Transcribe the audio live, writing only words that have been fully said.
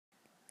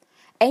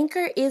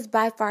Anchor is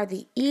by far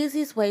the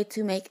easiest way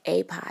to make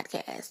a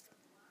podcast.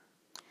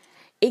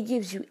 It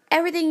gives you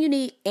everything you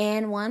need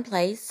in one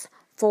place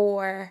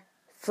for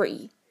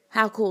free.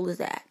 How cool is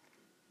that?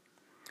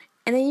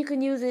 And then you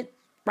can use it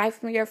right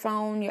from your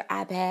phone, your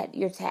iPad,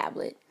 your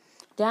tablet.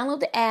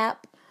 Download the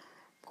app,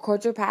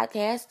 record your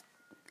podcast,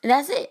 and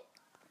that's it.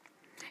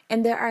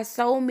 And there are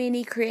so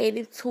many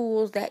creative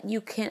tools that you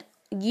can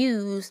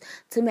use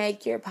to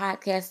make your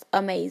podcast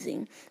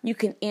amazing. You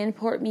can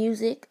import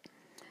music.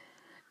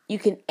 You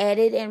can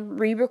edit and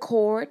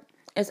re-record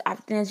as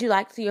often as you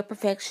like to your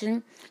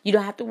perfection. You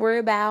don't have to worry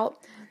about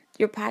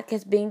your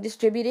podcast being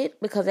distributed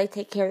because they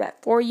take care of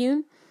that for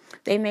you.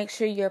 They make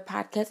sure your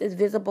podcast is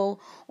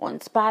visible on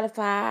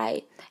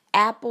Spotify,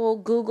 Apple,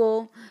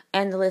 Google,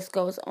 and the list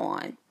goes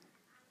on.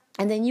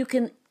 And then you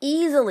can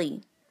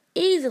easily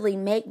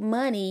make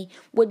money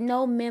with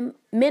no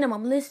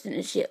minimum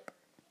listenership.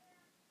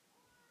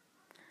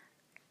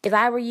 If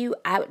I were you,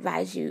 I would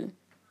advise you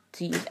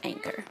to use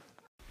Anchor.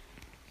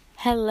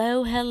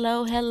 Hello,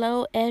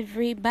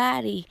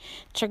 everybody.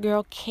 It's your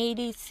girl,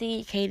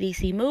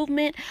 KDC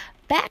Movement,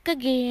 back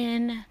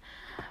again.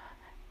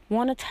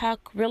 Want to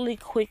talk really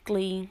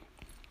quickly.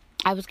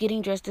 I was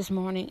getting dressed this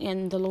morning,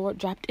 and the Lord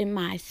dropped in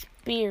my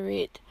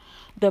spirit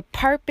the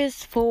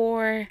purpose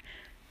for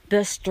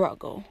the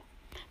struggle.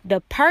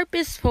 The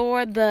purpose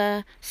for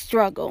the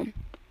struggle.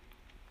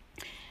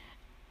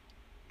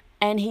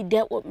 And he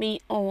dealt with me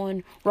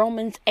on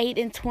Romans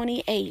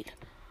 8:28.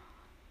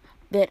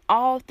 That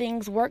all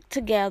things work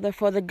together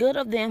for the good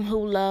of them who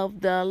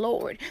love the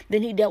Lord.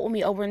 Then he dealt with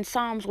me over in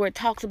Psalms where it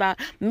talks about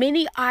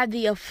many are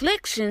the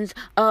afflictions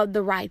of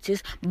the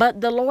righteous,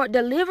 but the Lord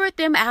delivered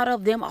them out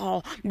of them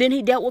all. Then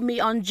he dealt with me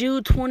on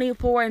Jude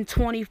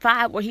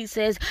 24:25 where he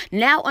says,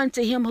 now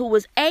unto him who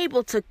was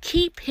able to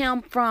keep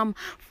him from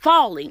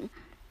falling.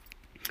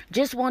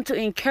 Just want to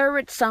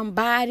encourage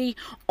somebody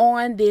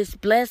on this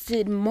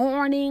blessed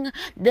morning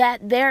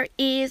that there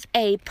is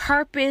a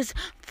purpose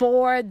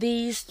for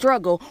the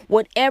struggle.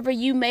 Whatever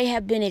you may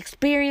have been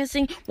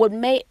experiencing,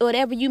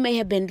 whatever you may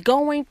have been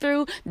going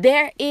through,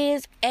 there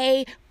is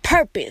a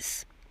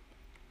purpose.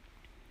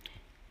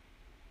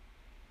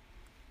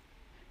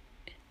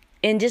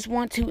 And just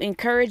want to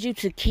encourage you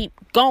to keep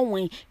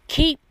going,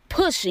 keep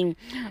pushing.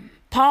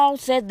 Paul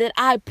said that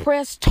I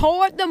press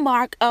toward the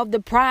mark of the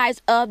prize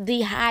of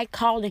the high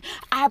calling.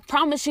 I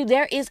promise you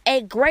there is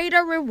a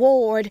greater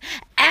reward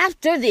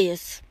after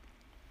this.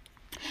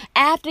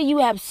 After you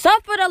have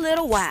suffered a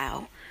little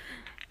while,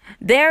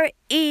 there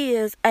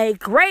is a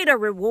greater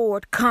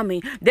reward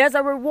coming. There's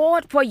a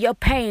reward for your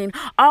pain,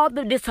 all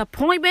the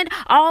disappointment,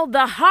 all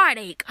the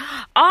heartache,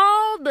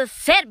 all the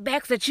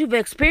setbacks that you've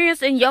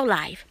experienced in your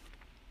life.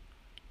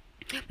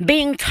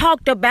 Being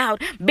talked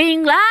about,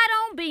 being lied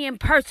on, being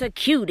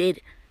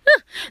persecuted.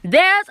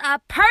 There's a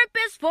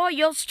purpose for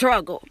your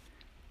struggle.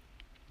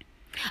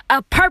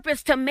 A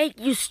purpose to make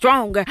you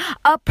stronger.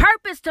 A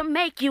purpose to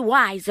make you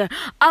wiser.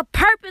 A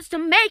purpose to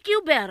make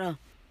you better.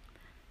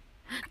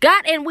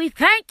 God, and we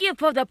thank you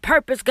for the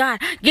purpose,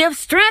 God. Give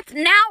strength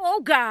now,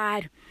 oh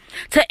God,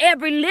 to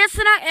every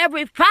listener,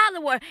 every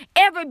follower,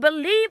 every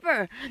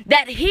believer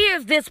that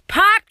hears this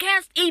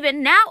podcast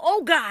even now,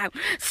 oh God.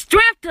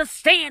 Strength to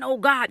stand, oh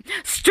God.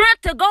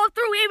 Strength to go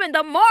through even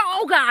the more,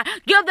 oh God.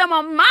 Give them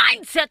a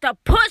mindset to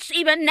push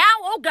even now,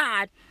 oh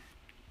God.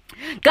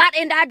 God,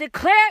 and I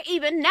declare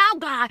even now,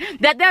 God,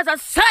 that there's a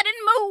sudden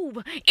move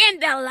in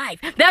their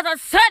life. There's a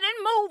sudden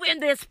move in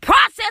this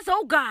process,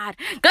 oh God.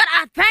 God,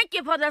 I thank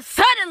you for the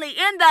suddenly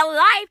in their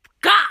life,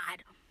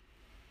 God.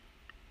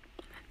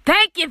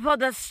 Thank you for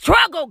the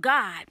struggle,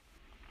 God.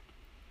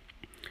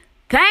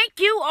 Thank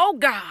you, oh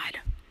God.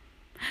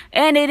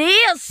 And it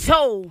is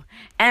so,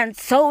 and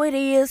so it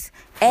is.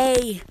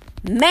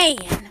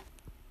 Amen.